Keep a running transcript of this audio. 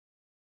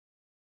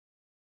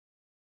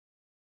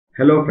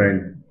Hello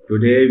friends,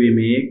 today we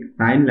make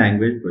sign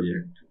language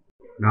project.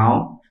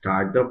 Now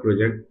start the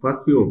project.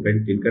 First we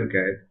open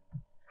Tinkercad.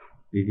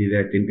 This is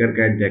a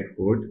Tinkercad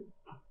dashboard.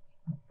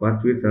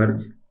 First we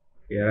search.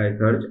 Here I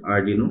search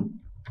Arduino.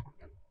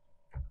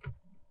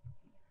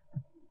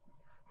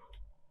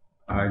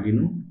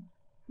 Arduino.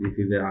 This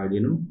is the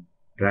Arduino.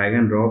 Drag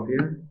and drop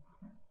here.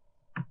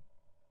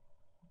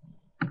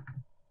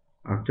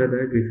 After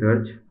that we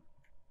search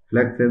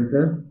flex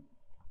sensor.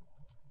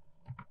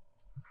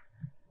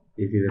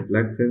 This is a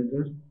flex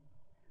sensor.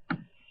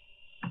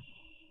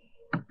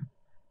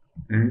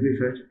 And we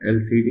search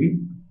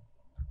LCD.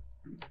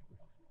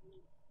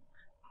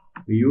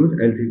 We use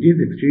LCD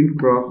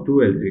 16x2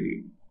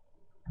 LCD.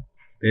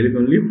 There is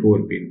only 4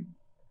 pin.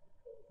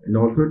 And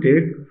also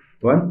take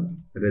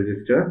one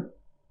resistor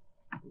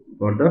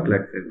for the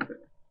flex sensor.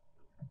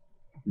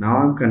 Now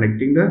I am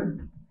connecting the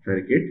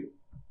circuit.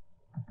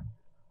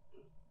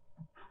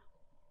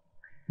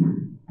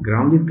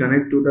 Ground is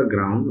connected to the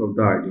ground of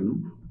the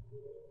Arduino.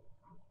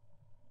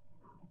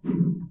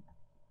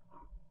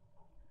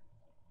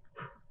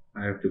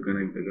 I have to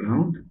connect the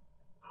ground.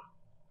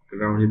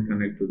 Ground is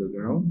connected to the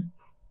ground.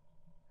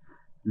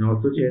 And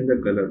also change the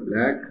color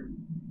black.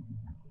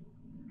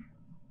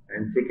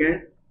 And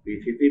second,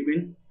 VCC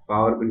pin,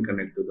 power pin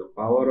connect to the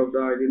power of the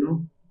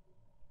Arduino.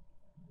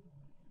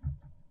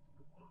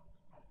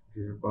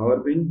 This is a power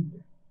pin.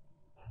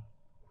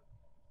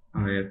 I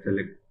have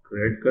select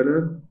red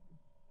color.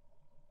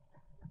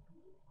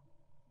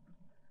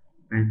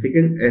 And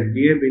second,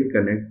 SDA pin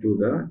connect to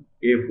the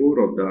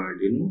A4 of the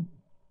Arduino.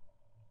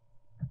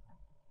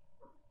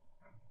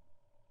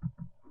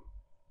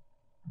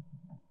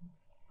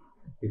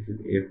 This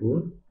is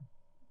A4.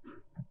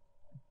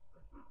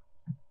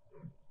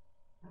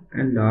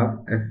 And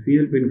last,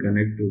 SCL pin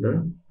connect to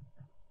the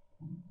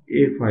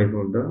A5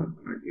 of the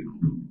Arduino.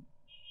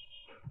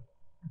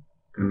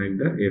 Connect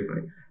the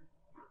A5.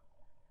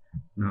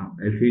 Now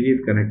LCD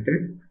is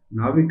connected.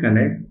 Now we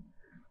connect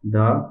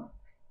the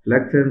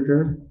flex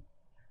sensor.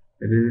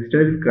 The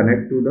resistor is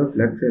connected to the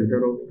flex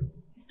sensor of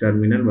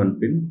terminal 1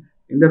 pin.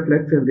 In the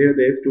flex sensor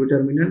there is 2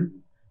 terminal.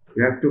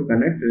 You have to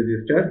connect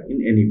resistor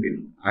in any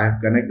pin. I have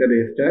connected the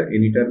resistor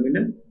any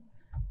terminal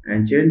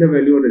and change the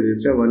value of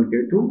resistor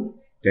 1K to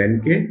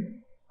 10K.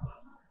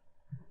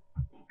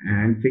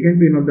 And second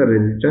pin of the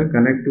resistor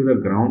connect to the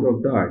ground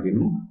of the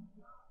Arduino.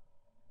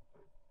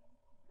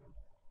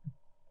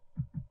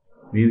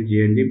 Means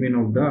GND pin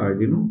of the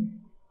Arduino.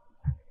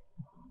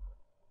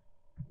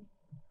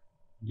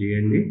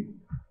 GND.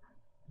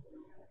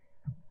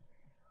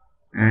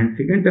 And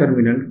second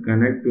terminal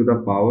connect to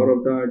the power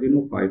of the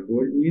Arduino 5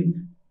 volt means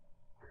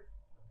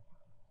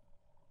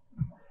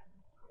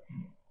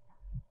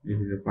this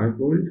is a 5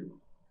 volt.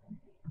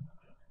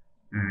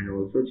 And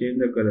also change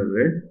the color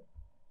red.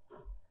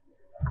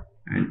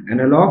 And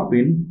analog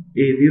pin,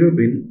 A0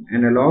 pin,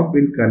 analog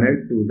pin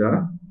connect to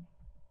the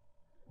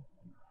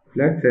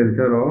flex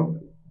sensor of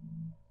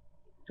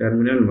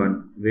terminal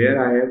 1 where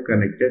I have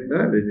connected the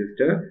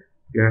resistor.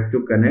 You have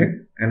to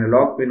connect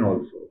analog pin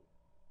also.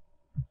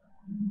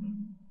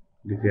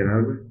 This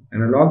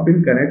analog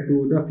pin connect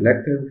to the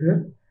flex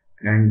sensor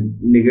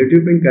and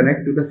negative pin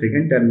connect to the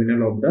second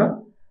terminal of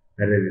the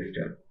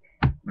resistor.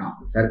 Now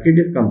circuit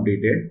is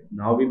completed.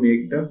 Now we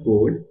make the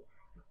code.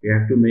 We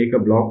have to make a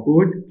block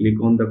code.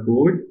 Click on the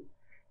code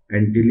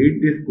and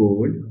delete this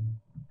code.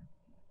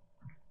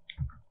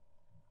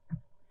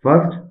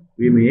 First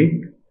we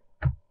make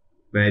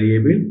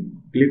variable.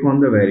 Click on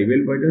the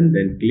variable button,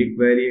 then click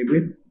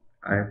variable.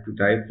 I have to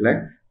type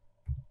flex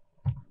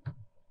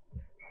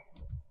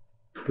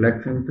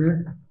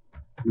sensor.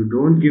 You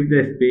don't give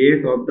the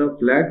space of the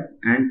flex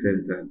and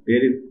sensor.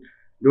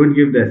 Don't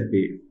give the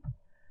space.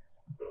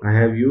 I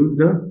have used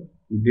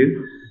this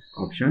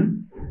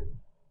option.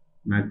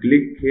 Now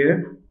click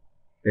here,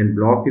 then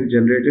block is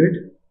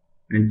generated,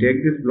 and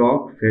take this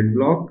block, set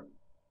block.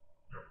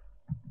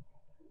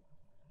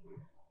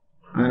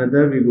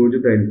 Another we go to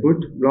the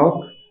input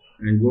block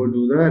and go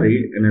to the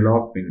read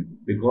analog pin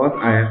because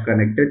I have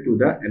connected to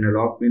the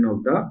analog pin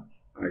of the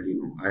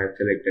Arduino. I have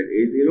selected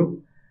A0.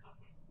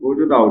 Go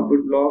to the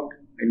output block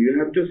and you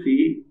have to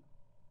see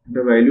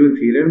the value in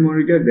serial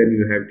monitor. Then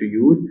you have to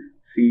use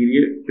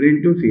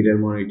print to serial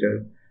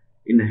monitor.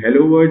 In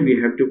hello world we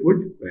have to put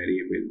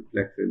variable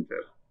flex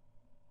sensor.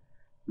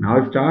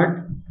 Now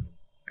start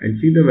and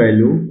see the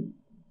value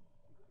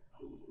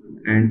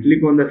and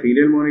click on the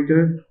serial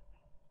monitor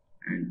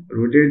and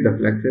rotate the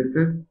flex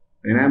sensor.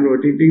 When I am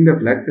rotating the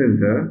flex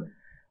sensor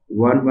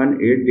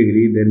 118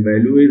 degree, then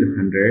value is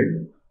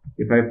 100.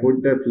 If I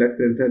put the flex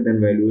sensor, then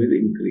value is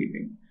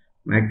increasing.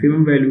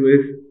 Maximum value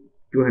is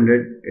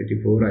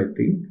 284, I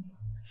think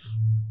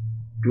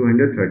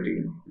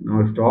 213.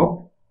 Now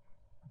stop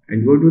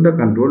and go to the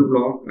control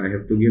block. I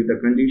have to give the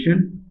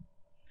condition.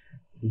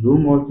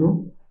 Zoom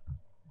also.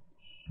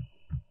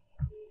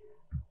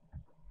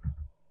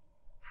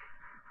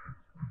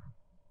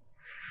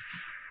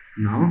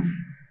 Now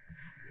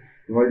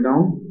scroll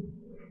down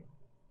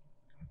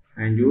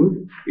and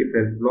use if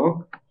else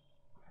block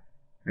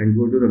and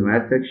go to the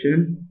math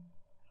section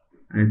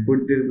and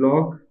put this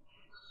block.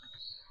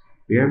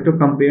 We have to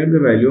compare the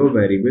value of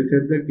variable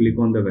sensor. Click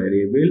on the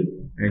variable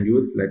and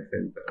use flex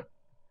sensor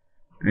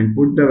and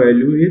put the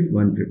value is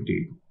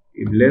 150.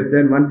 If less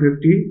than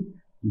 150,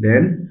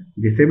 then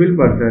disabled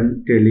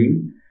person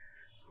telling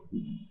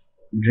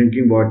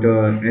drinking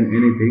water and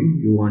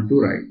anything you want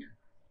to write.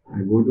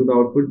 I go to the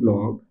output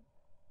block,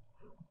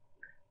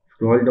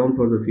 scroll down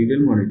for the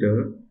serial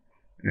monitor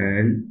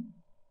and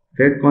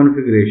set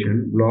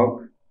configuration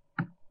block,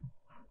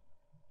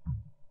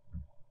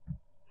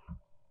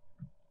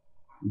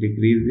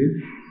 decrease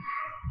this,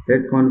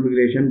 set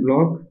configuration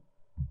block.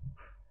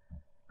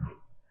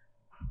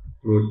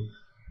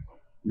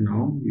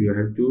 Now you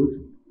have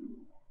to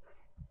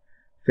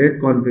set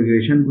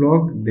configuration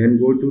block, then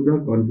go to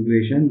the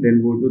configuration,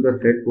 then go to the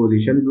set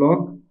position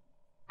block,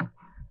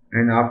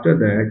 and after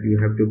that you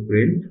have to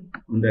print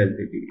on the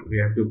LCD. We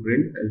have to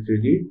print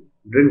LCD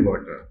drink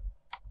water.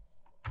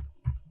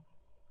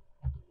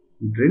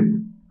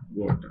 Drink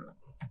water.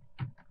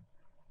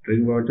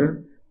 Drink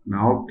water.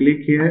 Now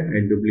click here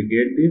and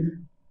duplicate this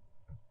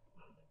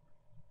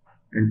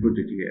and put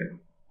it here.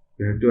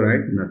 You have to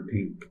write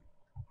nothing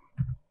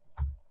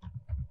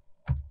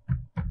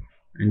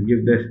and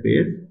give the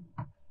space.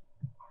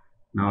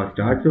 Now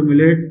start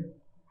simulate.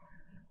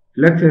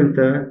 Flex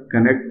sensor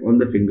connect on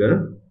the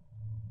finger.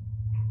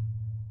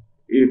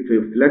 If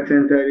flex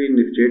sensor in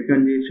state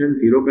condition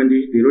 0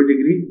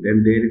 degree,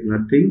 then there is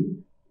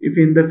nothing. If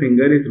in the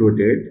finger is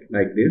rotate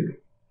like this,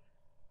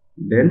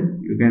 then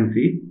you can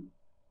see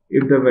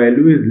if the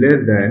value is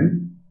less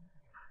than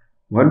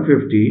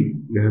 150,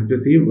 you have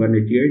to see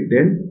 188,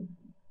 then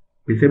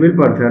disabled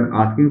person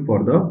asking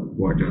for the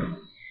water.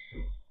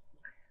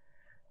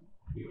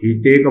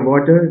 He take a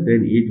water,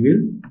 then it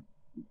will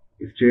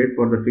straight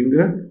for the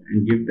finger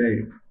and give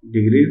the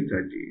degrees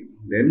 30.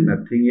 Then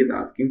nothing is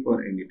asking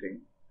for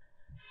anything.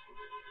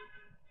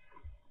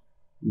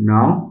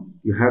 Now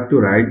you have to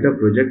write the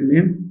project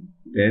name.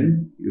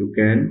 Then you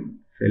can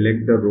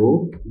select the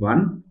row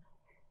 1.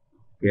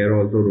 Here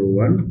also row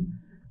 1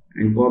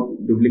 and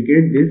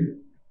duplicate this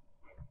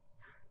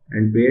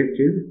and paste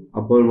his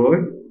upper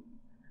word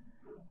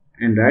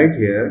and write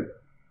here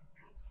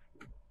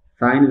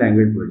sign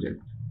language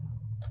project.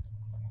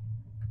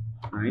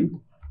 Sign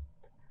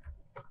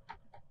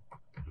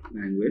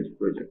language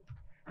project.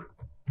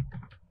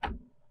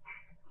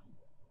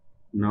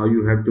 Now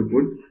you have to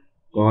put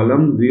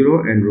column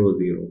 0 and row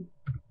 0.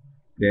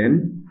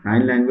 Then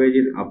sign language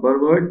is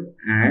upward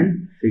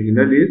and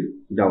signal is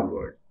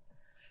downward.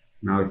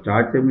 Now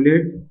start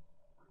simulate.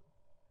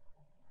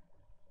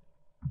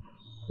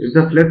 If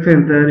the flex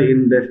sensor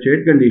in the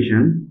state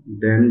condition,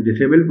 then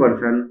disabled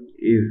person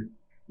is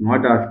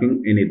not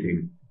asking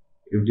anything.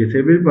 If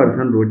disabled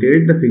person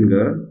rotate the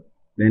finger,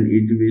 then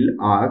it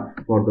will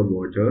ask for the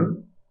water.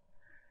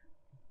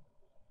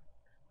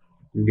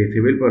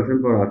 Disabled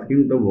person for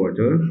asking the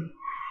water.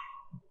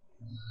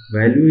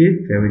 Value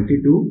is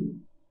 72.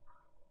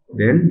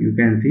 Then you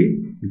can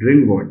see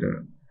drink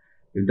water.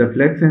 If the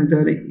flex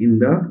sensor in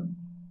the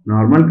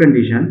normal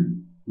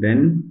condition,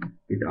 then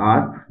it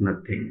asks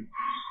nothing.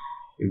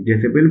 If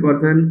disabled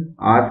person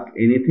asks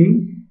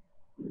anything,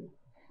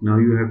 now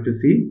you have to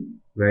see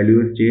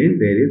value is changed,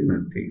 there is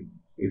nothing.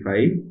 If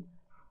I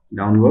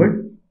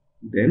downward,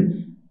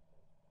 then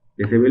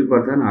disabled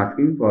person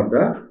asking for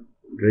the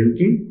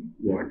drinking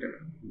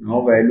water.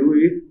 Now value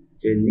is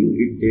changing.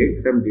 It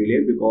takes some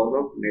delay because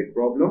of net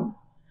problem.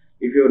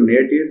 If your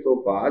net is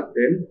so fast,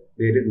 then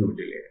there is no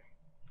delay.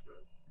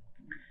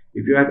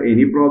 If you have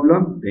any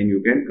problem, then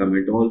you can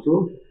comment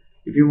also.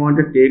 If you want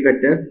to take a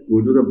text,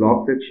 go to the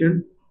block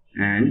section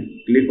and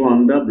click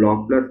on the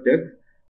block plus text